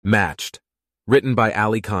Matched. Written by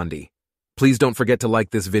Ali Kondi. Please don't forget to like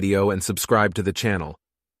this video and subscribe to the channel.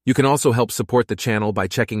 You can also help support the channel by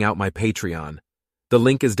checking out my Patreon. The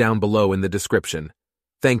link is down below in the description.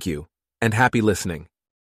 Thank you, and happy listening.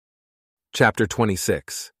 Chapter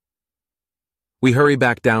 26. We hurry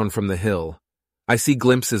back down from the hill. I see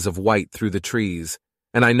glimpses of white through the trees,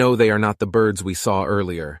 and I know they are not the birds we saw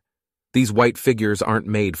earlier. These white figures aren't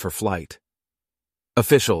made for flight.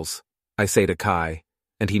 Officials, I say to Kai,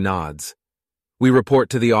 and he nods. We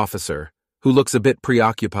report to the officer, who looks a bit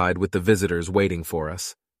preoccupied with the visitors waiting for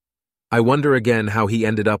us. I wonder again how he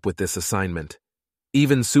ended up with this assignment.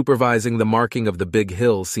 Even supervising the marking of the big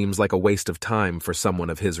hill seems like a waste of time for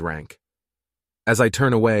someone of his rank. As I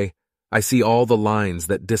turn away, I see all the lines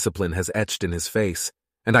that discipline has etched in his face,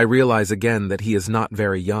 and I realize again that he is not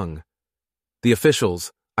very young. The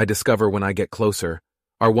officials, I discover when I get closer,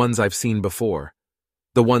 are ones I've seen before.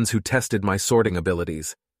 The ones who tested my sorting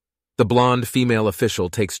abilities. The blonde female official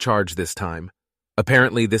takes charge this time.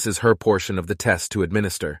 Apparently this is her portion of the test to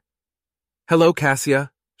administer. "Hello,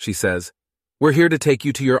 Cassia," she says. "We're here to take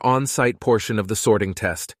you to your on-site portion of the sorting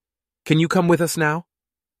test. Can you come with us now?"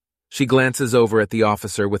 She glances over at the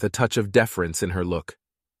officer with a touch of deference in her look.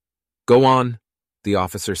 "Go on," the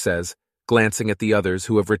officer says, glancing at the others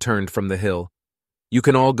who have returned from the hill. "You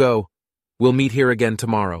can all go. We'll meet here again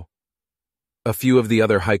tomorrow." A few of the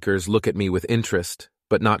other hikers look at me with interest,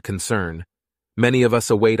 but not concern. Many of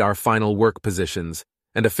us await our final work positions,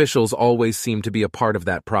 and officials always seem to be a part of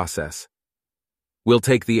that process. "We'll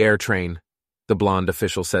take the air train," the blonde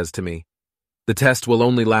official says to me. "The test will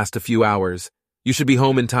only last a few hours. You should be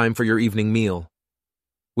home in time for your evening meal."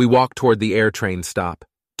 We walk toward the air train stop,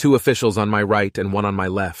 2 officials on my right and 1 on my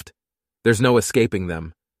left. There's no escaping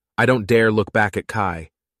them. I don't dare look back at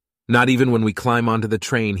Kai. Not even when we climb onto the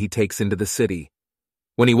train he takes into the city.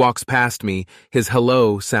 When he walks past me, his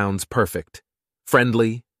hello sounds perfect.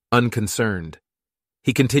 Friendly, unconcerned.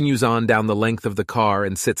 He continues on down the length of the car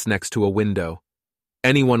and sits next to a window.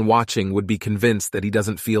 Anyone watching would be convinced that he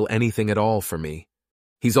doesn't feel anything at all for me.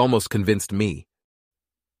 He's almost convinced me.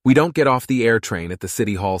 We don't get off the air train at the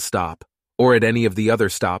City Hall stop, or at any of the other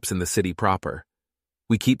stops in the city proper.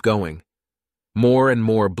 We keep going. More and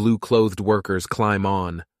more blue-clothed workers climb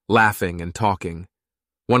on, laughing and talking.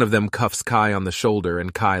 One of them cuffs Kai on the shoulder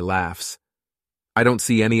and Kai laughs. I don't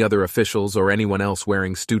see any other officials or anyone else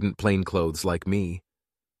wearing student plainclothes like me.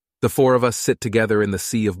 The 4 of us sit together in the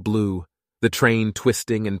sea of blue, the train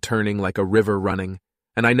twisting and turning like a river running,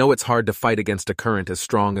 and I know it's hard to fight against a current as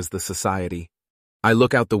strong as the society. I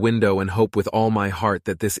look out the window and hope with all my heart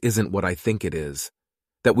that this isn't what I think it is,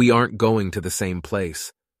 that we aren't going to the same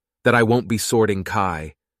place, that I won't be sorting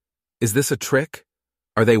Kai. Is this a trick?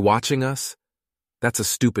 Are they watching us? That's a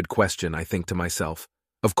stupid question, I think to myself.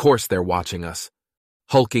 Of course they're watching us.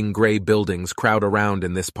 Hulking gray buildings crowd around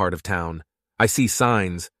in this part of town. I see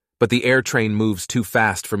signs, but the air train moves too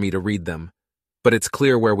fast for me to read them. But it's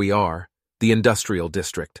clear where we are, the industrial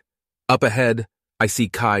district. Up ahead, I see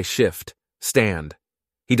Kai shift, stand.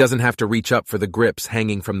 He doesn't have to reach up for the grips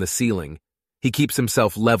hanging from the ceiling. He keeps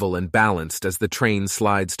himself level and balanced as the train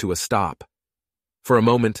slides to a stop. For a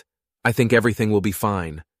moment, I think everything will be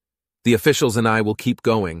fine. The officials and I will keep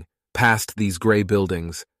going, past these gray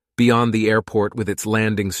buildings, beyond the airport with its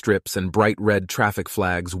landing strips and bright red traffic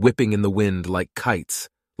flags whipping in the wind like kites,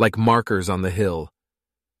 like markers on the hill.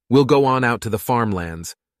 We'll go on out to the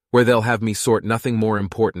farmlands, where they'll have me sort nothing more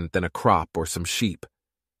important than a crop or some sheep.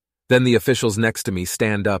 Then the officials next to me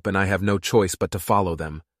stand up and I have no choice but to follow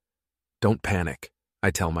them. Don't panic, I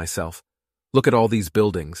tell myself. Look at all these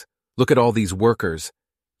buildings. Look at all these workers.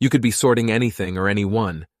 You could be sorting anything or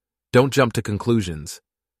anyone. Don't jump to conclusions.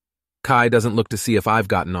 Kai doesn't look to see if I've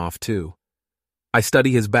gotten off too. I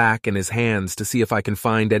study his back and his hands to see if I can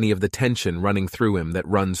find any of the tension running through him that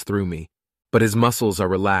runs through me. But his muscles are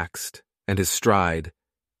relaxed, and his stride,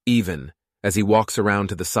 even, as he walks around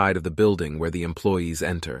to the side of the building where the employees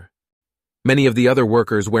enter. Many of the other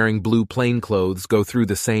workers wearing blue plainclothes go through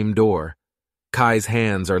the same door. Kai's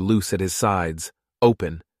hands are loose at his sides,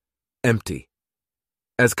 open, empty.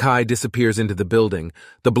 As Kai disappears into the building,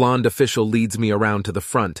 the blonde official leads me around to the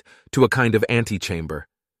front, to a kind of antechamber.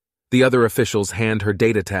 The other officials hand her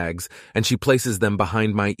data tags, and she places them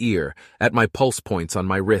behind my ear, at my pulse points on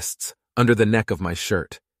my wrists, under the neck of my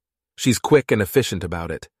shirt. She's quick and efficient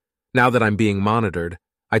about it. Now that I'm being monitored,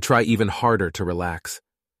 I try even harder to relax.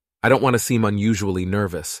 I don't want to seem unusually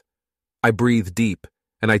nervous. I breathe deep,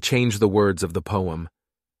 and I change the words of the poem.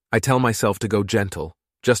 I tell myself to go gentle,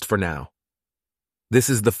 just for now. "This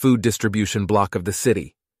is the food distribution block of the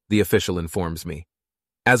city," the official informs me.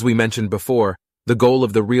 "As we mentioned before, The goal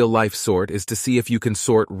of the real-life sort is to see if you can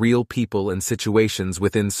sort real people and situations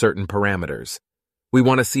within certain parameters. We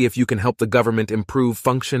want to see if you can help the government improve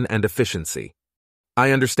function and efficiency.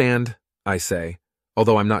 I understand, I say,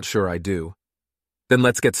 although I'm not sure I do. Then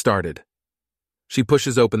let's get started. She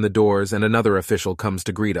pushes open the doors and another official comes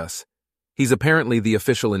to greet us. He's apparently the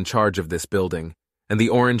official in charge of this building, and the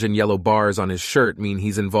orange and yellow bars on his shirt mean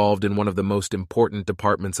he's involved in one of the most important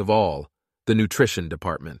departments of all, the nutrition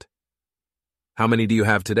department. How many do you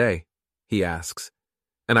have today? He asks,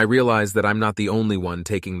 and I realize that I'm not the only one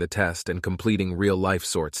taking the test and completing real-life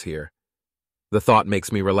sorts here. The thought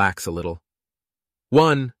makes me relax a little.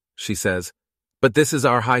 1, she says, but this is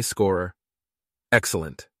our high scorer.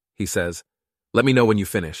 Excellent, he says. Let me know when you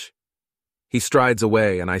finish. He strides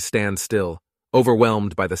away and I stand still,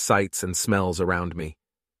 overwhelmed by the sights and smells around me,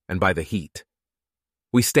 and by the heat.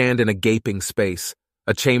 We stand in a gaping space,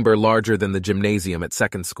 a chamber larger than the gymnasium at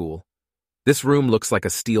second school. This room looks like a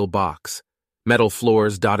steel box, metal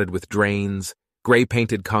floors dotted with drains,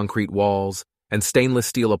 gray-painted concrete walls, and stainless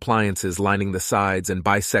steel appliances lining the sides and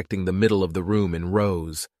bisecting the middle of the room in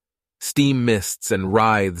rows. Steam mists and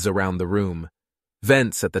writhes around the room.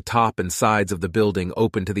 Vents at the top and sides of the building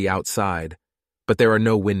open to the outside, but there are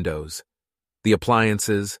no windows. The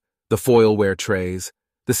appliances, the foilware trays,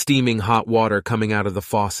 the steaming hot water coming out of the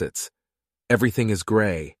faucets. Everything is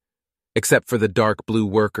gray, except for the dark blue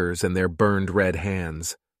workers and their burned red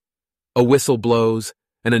hands. A whistle blows,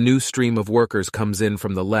 and a new stream of workers comes in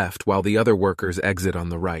from the left while the other workers exit on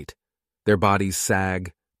the right. Their bodies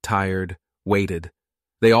sag, tired, weighted.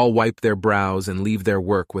 They all wipe their brows and leave their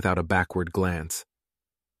work without a backward glance.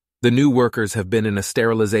 The new workers have been in a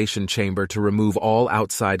sterilization chamber to remove all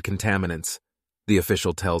outside contaminants, the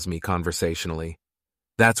official tells me conversationally.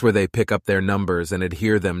 That's where they pick up their numbers and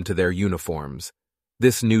adhere them to their uniforms.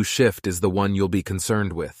 This new shift is the one you'll be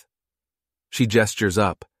concerned with. She gestures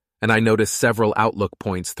up, and I notice several outlook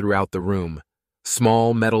points throughout the room,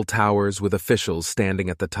 small metal towers with officials standing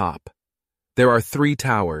at the top. There are 3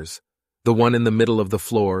 towers. The one in the middle of the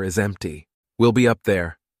floor is empty. We'll be up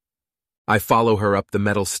there. I follow her up the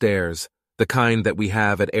metal stairs, the kind that we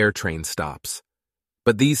have at air train stops.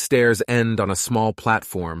 But these stairs end on a small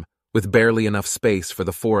platform with barely enough space for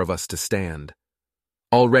the 4 of us to stand.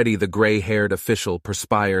 Already the gray-haired official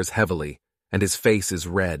perspires heavily, and his face is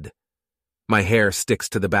red. My hair sticks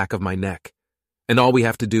to the back of my neck, and all we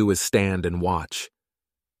have to do is stand and watch.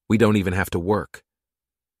 We don't even have to work.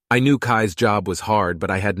 I knew Kai's job was hard,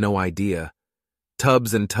 but I had no idea.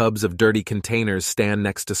 Tubs and tubs of dirty containers stand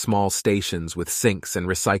next to small stations with sinks and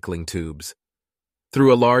recycling tubes.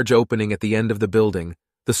 Through a large opening at the end of the building,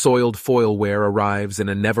 the soiled foilware arrives in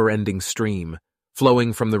a never-ending stream,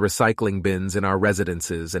 flowing from the recycling bins in our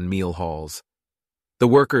residences and meal halls. The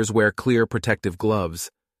workers wear clear protective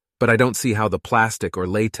gloves, but I don't see how the plastic or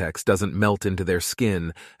latex doesn't melt into their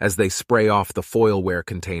skin as they spray off the foilware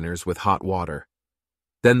containers with hot water.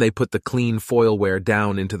 Then they put the clean foilware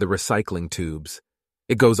down into the recycling tubes.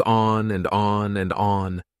 It goes on and on and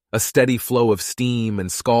on, a steady flow of steam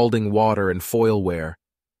and scalding water and foilware.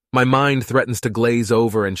 My mind threatens to glaze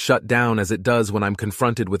over and shut down as it does when I'm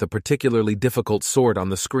confronted with a particularly difficult sort on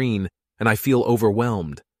the screen and I feel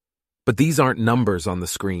overwhelmed. But these aren't numbers on the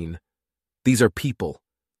screen. These are people.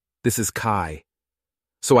 This is Kai.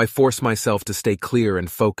 So I force myself to stay clear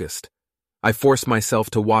and focused. I force myself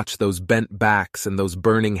to watch those bent backs and those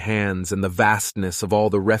burning hands and the vastness of all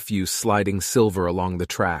the refuse sliding silver along the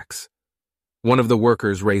tracks. One of the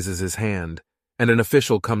workers raises his hand, and an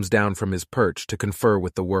official comes down from his perch to confer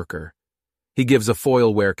with the worker. He gives a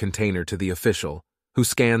foilware container to the official, who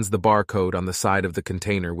scans the barcode on the side of the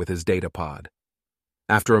container with his datapod.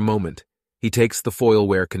 After a moment, he takes the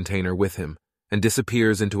foilware container with him and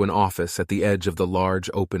disappears into an office at the edge of the large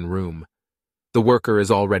open room. The worker is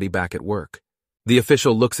already back at work. The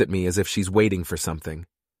official looks at me as if she's waiting for something.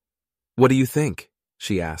 "What do you think?"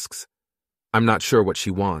 she asks. I'm not sure what she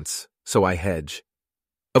wants, so I hedge.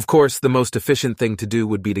 Of course, the most efficient thing to do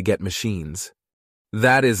would be to get machines.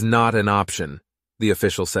 "That is not an option," the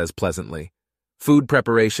official says pleasantly. "Food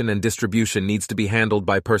preparation and distribution needs to be handled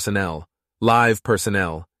by personnel, live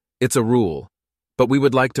personnel. It's a rule. But we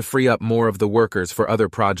would like to free up more of the workers for other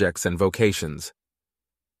projects and vocations."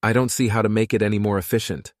 "I don't see how to make it any more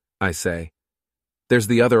efficient," I say. "There's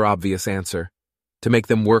the other obvious answer, to make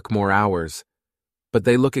them work more hours. But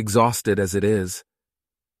they look exhausted as it is."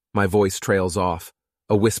 My voice trails off,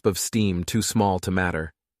 a wisp of steam too small to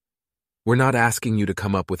matter. "We're not asking you to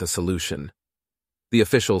come up with a solution." The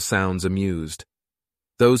official sounds amused.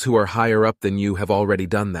 "Those who are higher up than you have already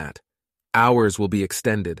done that. Hours will be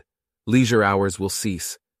extended. Leisure hours will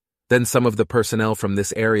cease. Then some of the personnel from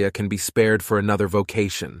this area can be spared for another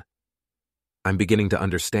vocation. I'm beginning to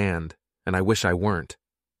understand, and I wish I weren't.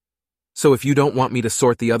 So if you don't want me to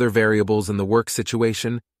sort the other variables in the work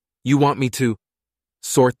situation, you want me to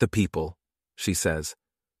sort the people, she says.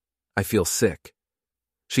 I feel sick.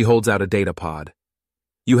 She holds out a data pod.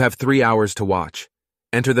 You have 3 hours to watch.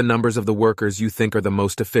 Enter the numbers of the workers you think are the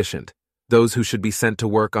most efficient, those who should be sent to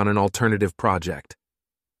work on an alternative project.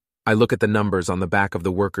 I look at the numbers on the back of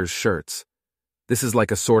the workers' shirts. This is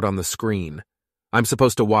like a sort on the screen. I'm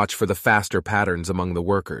supposed to watch for the faster patterns among the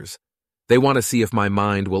workers. They want to see if my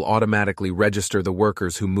mind will automatically register the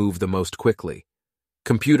workers who move the most quickly.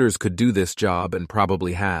 Computers could do this job and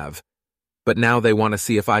probably have. But now they want to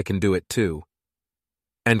see if I can do it too.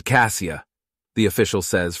 And Cassia, the official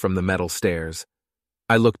says from the metal stairs.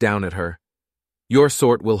 I look down at her. Your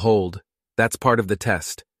sort will hold. That's part of the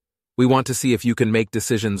test. We want to see if you can make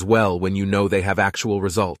decisions well when you know they have actual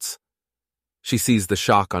results. She sees the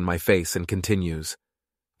shock on my face and continues.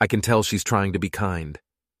 I can tell she's trying to be kind.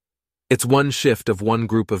 It's one shift of one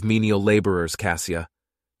group of menial laborers, Cassia.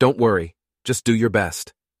 Don't worry, just do your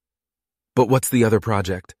best. But what's the other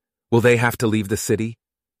project? Will they have to leave the city?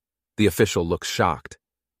 The official looks shocked.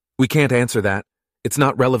 We can't answer that. It's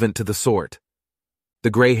not relevant to the sort. The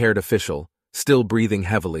gray-haired official, still breathing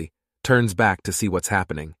heavily, turns back to see what's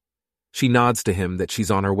happening. She nods to him that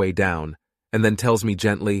she's on her way down, and then tells me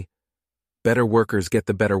gently, better workers get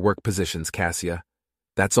the better work positions, Cassia.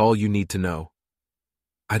 That's all you need to know.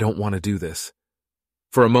 I don't want to do this.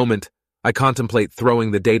 For a moment, I contemplate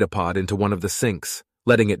throwing the data pod into one of the sinks,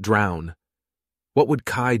 letting it drown. What would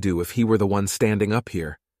Kai do if he were the one standing up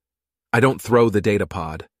here? I don't throw the data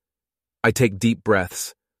pod. I take deep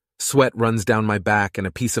breaths. Sweat runs down my back and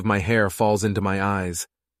a piece of my hair falls into my eyes.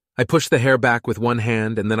 I push the hair back with one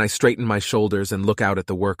hand and then I straighten my shoulders and look out at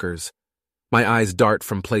the workers. My eyes dart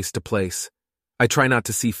from place to place. I try not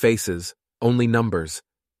to see faces, only numbers.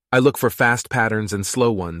 I look for fast patterns and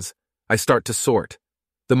slow ones. I start to sort.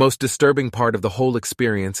 The most disturbing part of the whole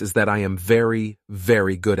experience is that I am very,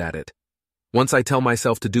 very good at it. Once I tell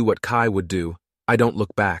myself to do what Kai would do, I don't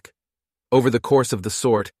look back. Over the course of the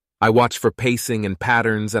sort, I watch for pacing and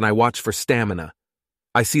patterns and I watch for stamina.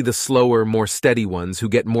 I see the slower, more steady ones who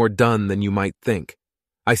get more done than you might think.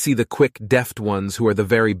 I see the quick, deft ones who are the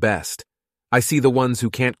very best. I see the ones who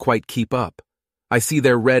can't quite keep up. I see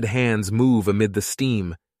their red hands move amid the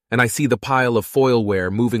steam, and I see the pile of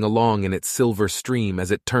foilware moving along in its silver stream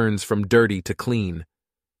as it turns from dirty to clean.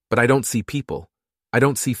 But I don't see people. I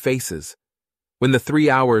don't see faces. When the 3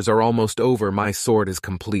 hours are almost over, my sort is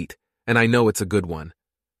complete, and I know it's a good one.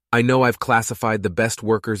 I know I've classified the best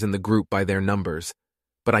workers in the group by their numbers,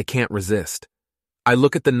 but I can't resist. I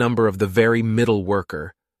look at the number of the very middle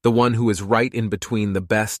worker, the one who is right in between the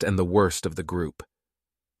best and the worst of the group.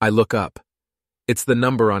 I look up. It's the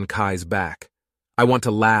number on Kai's back. I want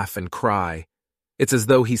to laugh and cry. It's as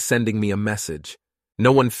though he's sending me a message.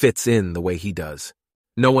 No one fits in the way he does.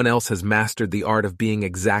 No one else has mastered the art of being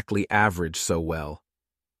exactly average so well.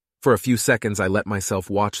 For a few seconds I let myself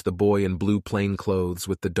watch the boy in blue plain clothes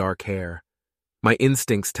with the dark hair. My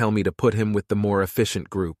instincts tell me to put him with the more efficient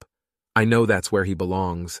group. I know that's where he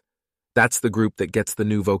belongs. That's the group that gets the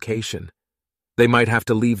new vocation. They might have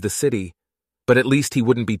to leave the city, but at least he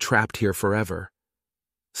wouldn't be trapped here forever.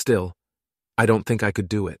 Still, I don't think I could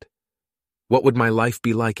do it. What would my life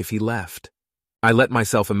be like if he left? I let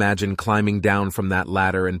myself imagine climbing down from that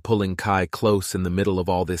ladder and pulling Kai close in the middle of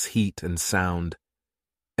all this heat and sound.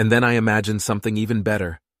 And then I imagine something even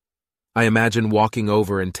better. I imagine walking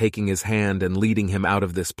over and taking his hand and leading him out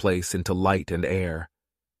of this place into light and air.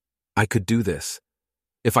 I could do this.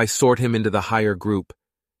 If I sort him into the higher group,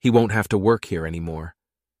 he won't have to work here anymore.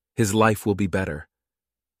 His life will be better.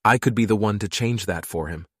 I could be the one to change that for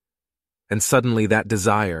him. And suddenly that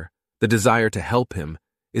desire, the desire to help him,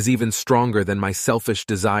 is even stronger than my selfish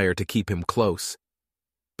desire to keep him close.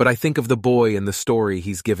 But I think of the boy in the story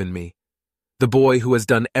he's given me. The boy who has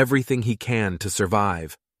done everything he can to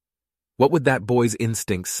survive. What would that boy's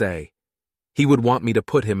instincts say? He would want me to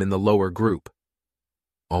put him in the lower group.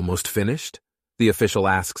 Almost finished? The official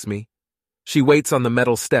asks me. She waits on the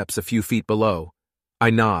metal steps a few feet below.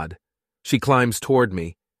 I nod. She climbs toward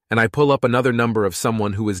me, and I pull up another number of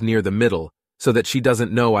someone who is near the middle so that she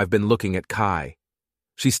doesn't know I've been looking at Kai.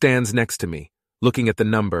 She stands next to me, looking at the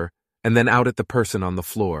number, and then out at the person on the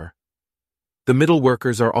floor. The middle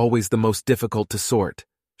workers are always the most difficult to sort,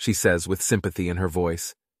 she says with sympathy in her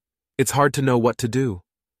voice. It's hard to know what to do.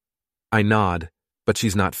 I nod, but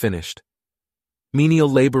she's not finished. Menial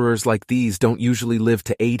laborers like these don't usually live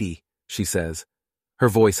to 80, she says. Her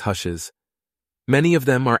voice hushes. Many of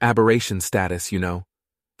them are aberration status, you know.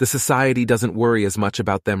 The society doesn't worry as much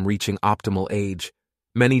about them reaching optimal age.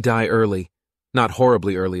 Many die early. Not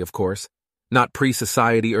horribly early, of course. Not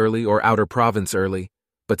pre-society early or outer province early,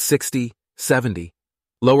 but 60, 70.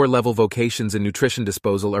 Lower-level vocations in nutrition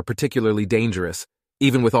disposal are particularly dangerous,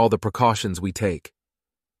 even with all the precautions we take.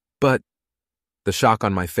 But the shock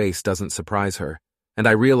on my face doesn't surprise her, and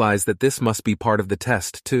I realize that this must be part of the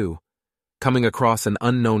test, too. Coming across an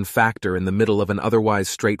unknown factor in the middle of an otherwise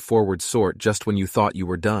straightforward sort just when you thought you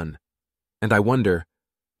were done. And I wonder,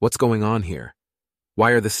 what's going on here?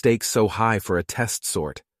 Why are the stakes so high for a test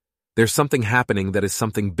sort? There's something happening that is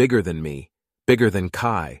something bigger than me, bigger than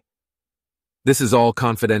Kai. This is all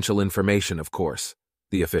confidential information, of course,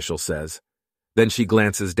 the official says. Then she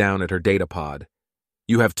glances down at her datapod.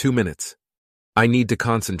 You have 2 minutes. I need to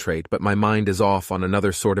concentrate, but my mind is off on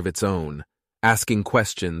another sort of its own, asking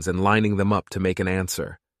questions and lining them up to make an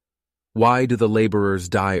answer. Why do the laborers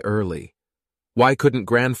die early? Why couldn't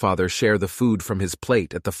grandfather share the food from his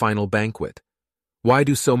plate at the final banquet? Why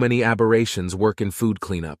do so many aberrations work in food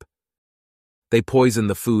cleanup? They poison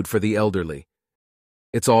the food for the elderly.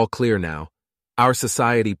 It's all clear now. Our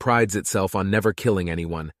society prides itself on never killing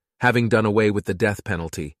anyone, having done away with the death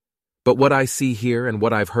penalty. But what I see here and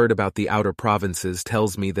what I've heard about the outer provinces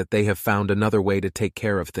tells me that they have found another way to take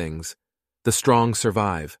care of things. The strong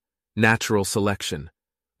survive. Natural selection.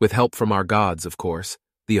 With help from our gods, of course,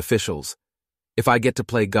 the officials. If I get to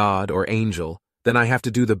play God or angel, then I have to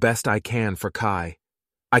do the best I can for Kai.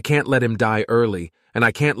 I can't let him die early, and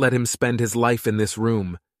I can't let him spend his life in this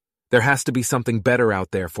room. There has to be something better out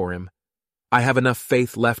there for him. I have enough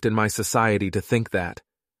faith left in my society to think that.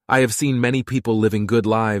 I have seen many people living good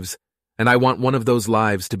lives, and I want one of those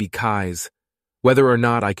lives to be Kai's, whether or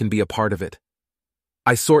not I can be a part of it.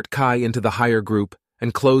 I sort Kai into the higher group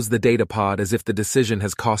and close the datapod as if the decision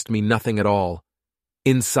has cost me nothing at all.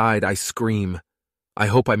 Inside, I scream. I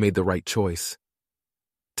hope I made the right choice.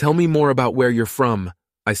 Tell me more about where you're from,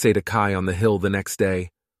 I say to Kai on the hill the next day,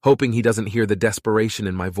 hoping he doesn't hear the desperation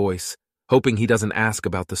in my voice, hoping he doesn't ask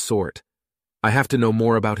about the sort. I have to know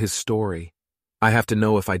more about his story. I have to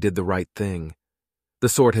know if I did the right thing. The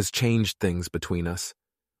sort has changed things between us.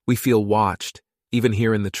 We feel watched, even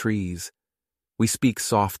here in the trees. We speak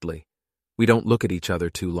softly. We don't look at each other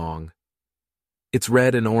too long. It's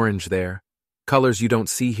red and orange there, colors you don't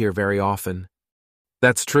see here very often.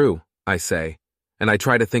 That's true, I say, and I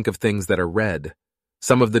try to think of things that are red.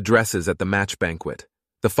 Some of the dresses at the match banquet,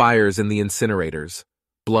 the fires in the incinerators,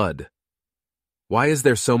 blood. Why is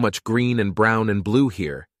there so much green and brown and blue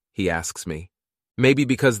here? He asks me. Maybe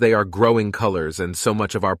because they are growing colors and so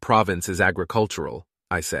much of our province is agricultural,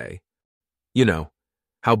 I say. You know,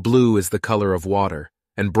 how blue is the color of water,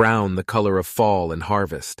 and brown the color of fall and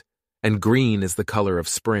harvest, and green is the color of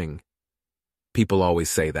spring. People always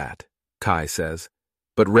say that, Kai says.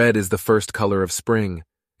 But red is the first color of spring.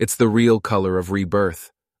 It's the real color of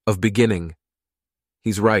rebirth, of beginning.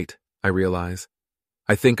 He's right, I realize.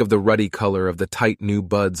 I think of the ruddy color of the tight new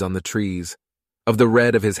buds on the trees, of the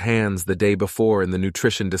red of his hands the day before in the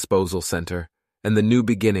nutrition disposal center, and the new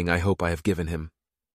beginning I hope I have given him.